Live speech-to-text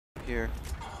here.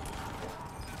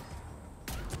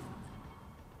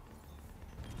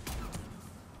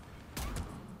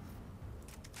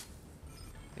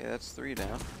 Yeah, that's 3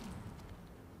 down.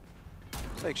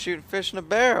 It's like shooting fish in a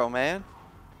barrel, man.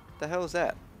 What the hell is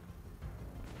that?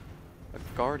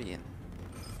 A guardian.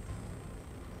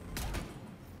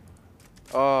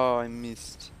 Oh, I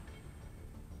missed.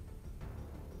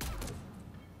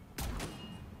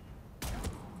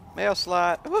 Mail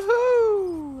slot.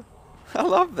 Woohoo! I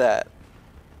love that.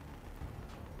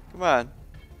 Come on.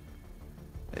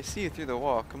 I see you through the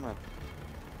wall. Come on.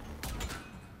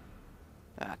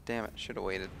 Ah, damn it. Should have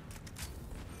waited.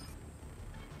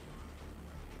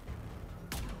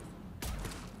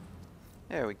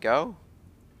 There we go.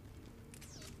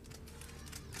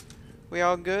 We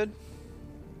all good?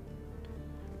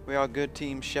 We all good,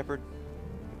 Team Shepherd?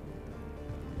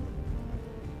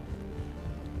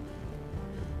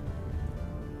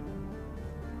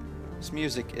 This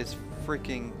music is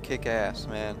freaking kick-ass,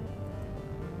 man.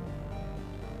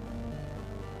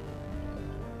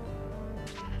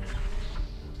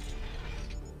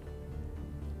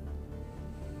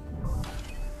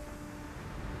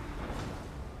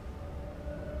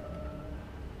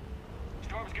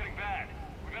 Storm's getting bad.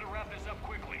 We better wrap this up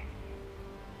quickly.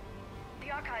 The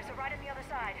archives are right on the other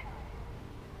side.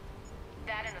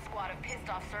 That and a squad of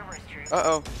pissed-off Cerberus troops.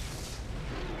 Uh-oh.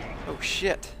 Oh,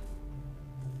 shit.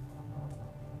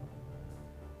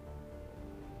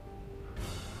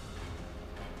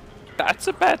 That's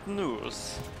a bad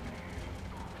news.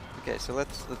 Okay, so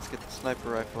let's get the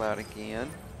sniper rifle out again.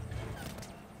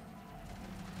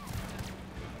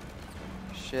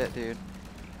 Shit, dude.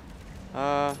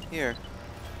 Here.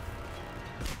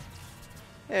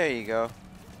 There you go.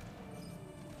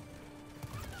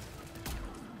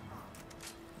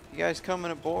 You guys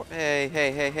coming aboard? Hey,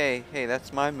 hey, hey, hey, hey,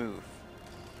 that's my move.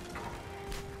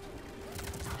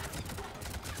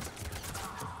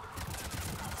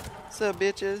 What's up,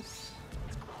 bitches?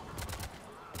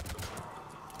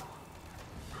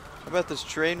 How about this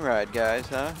train ride, guys,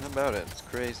 huh? How about it? It's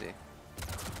crazy.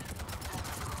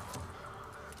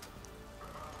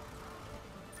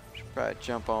 Should probably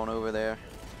jump on over there.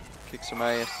 Kick some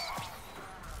ass.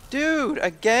 Dude,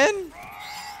 again?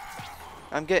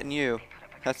 I'm getting you.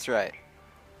 That's right.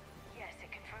 Yes, it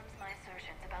confirms my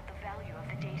assertions about the value of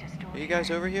the data stored. Are you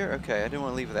guys over here? Okay, I didn't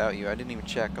want to leave without you. I didn't even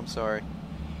check. I'm sorry.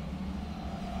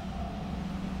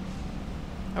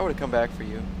 I would have come back for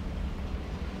you.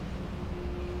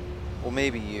 Well,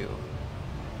 maybe you.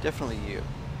 Definitely you.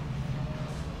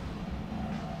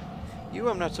 You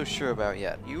I'm not so sure about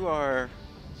yet. You are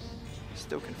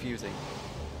still confusing.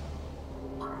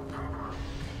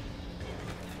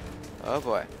 Oh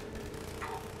boy.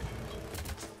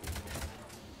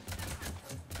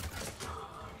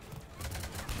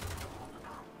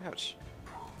 Ouch.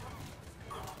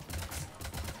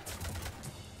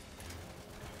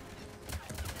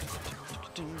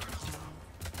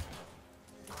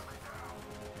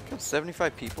 Got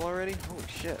 75 people already? Holy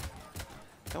shit.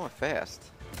 That went fast.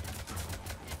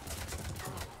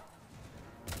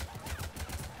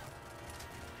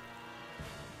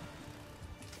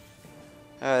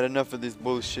 Alright, enough of this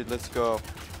bullshit. Let's go.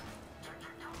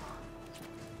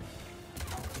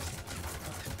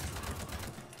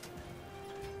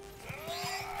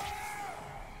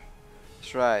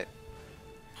 That's right.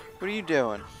 What are you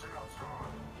doing?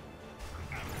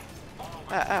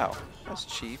 Ah, ow. That's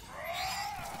cheap.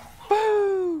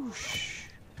 Boosh!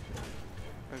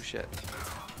 Oh shit.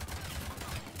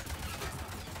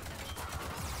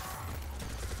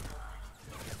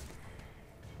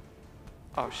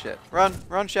 Oh shit. Run!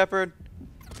 Run, Shepherd!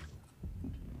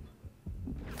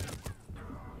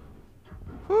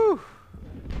 Whew!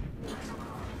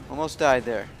 Almost died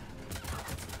there.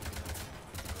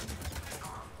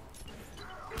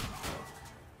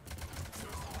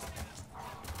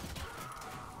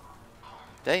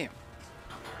 Damn.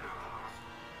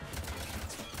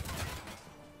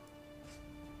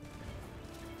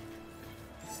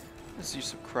 Let's use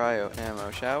some cryo ammo,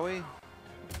 shall we?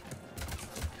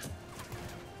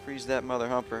 Freeze that mother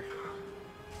humper.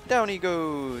 Down he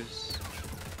goes.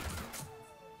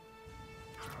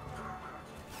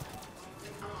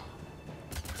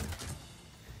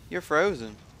 You're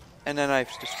frozen. And then I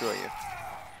destroy you.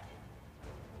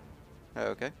 Oh,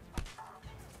 okay.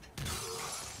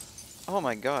 Oh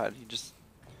my god, he just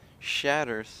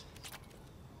shatters.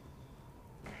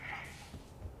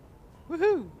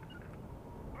 Woohoo!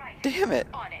 Right. Damn it!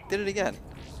 On it. Did it again.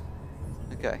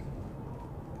 Okay.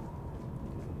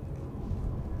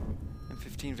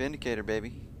 M15 Vindicator,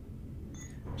 baby.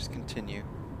 Just continue.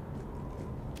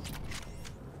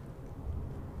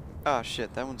 Ah,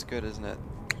 shit, that one's good, isn't it?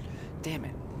 Damn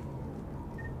it.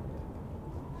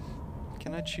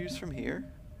 Can I choose from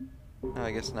here? No,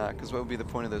 I guess not, because what would be the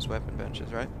point of those weapon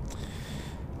benches, right?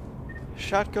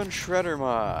 Shotgun Shredder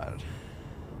mod.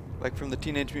 Like from the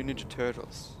Teenage Mutant Ninja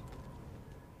Turtles.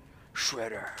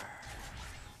 Shredder.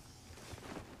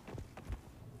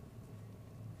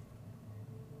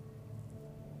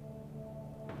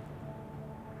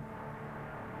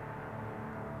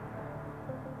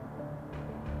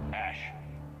 Ash.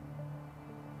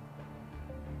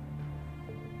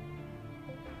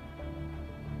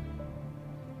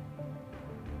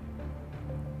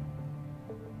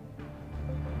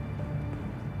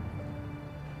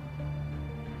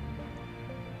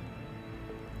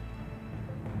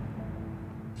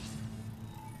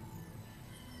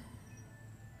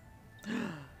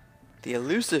 The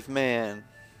elusive man.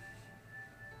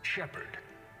 Shepard.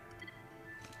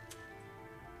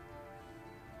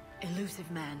 Elusive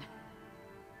man.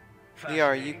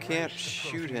 VR, you Fascinating can't race of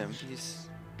shoot him. proteins. He's...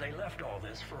 They left all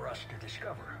this for us to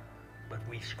discover, but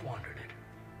we squandered it.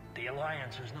 The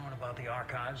Alliance has known about the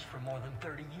archives for more than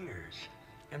 30 years.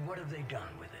 And what have they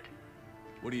done with it?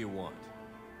 What do you want?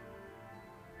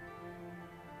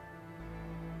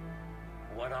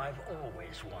 What I've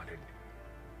always wanted.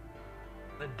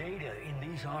 The data in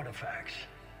these artifacts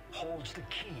holds the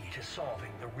key to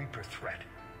solving the Reaper threat.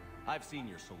 I've seen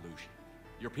your solution.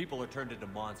 Your people are turned into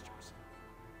monsters.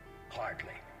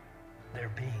 Hardly.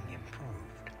 They're being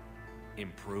improved.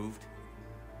 Improved?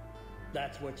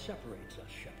 That's what separates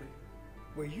us, Shepard.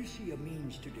 Where you see a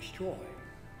means to destroy,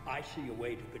 I see a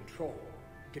way to control,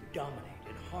 to dominate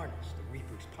and harness the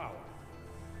Reaper's power.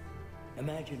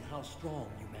 Imagine how strong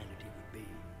humanity would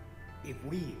be if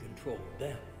we controlled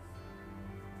them.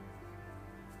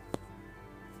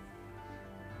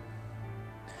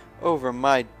 Over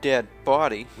my dead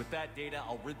body. With that data,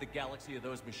 I'll rid the galaxy of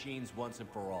those machines once and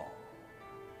for all.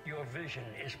 Your vision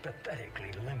is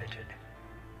pathetically limited.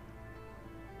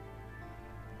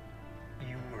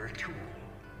 You were a tool,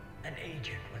 an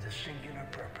agent with a singular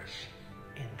purpose.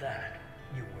 In that,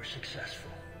 you were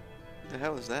successful. The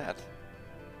hell is that?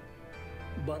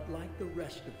 But like the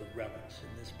rest of the relics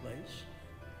in this place,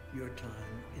 your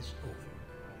time is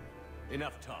over.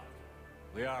 Enough talk.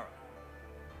 Liara.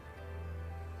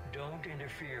 Don't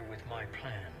interfere with my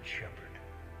plan, Shepard.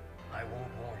 I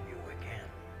won't warn you again.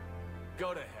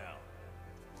 Go to hell.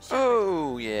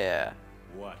 Oh, yeah.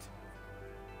 What?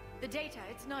 The data,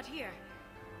 it's not here.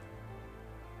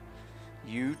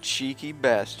 You cheeky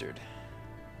bastard.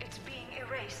 It's being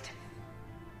erased.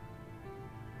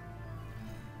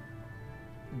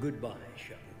 Goodbye,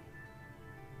 Shepard.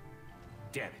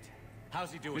 Damn it.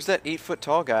 How's he doing? Who's that 8-foot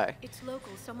tall guy? It's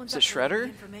local. Someone's Is it uploading Shredder? the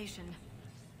information.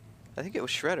 I think it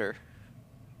was Shredder.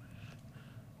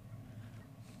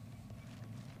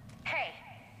 Hey,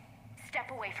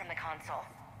 step away from the console.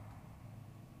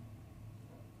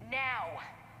 Now.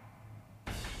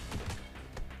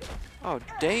 Oh,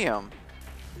 damn.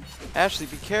 Ashley,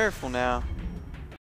 be careful now.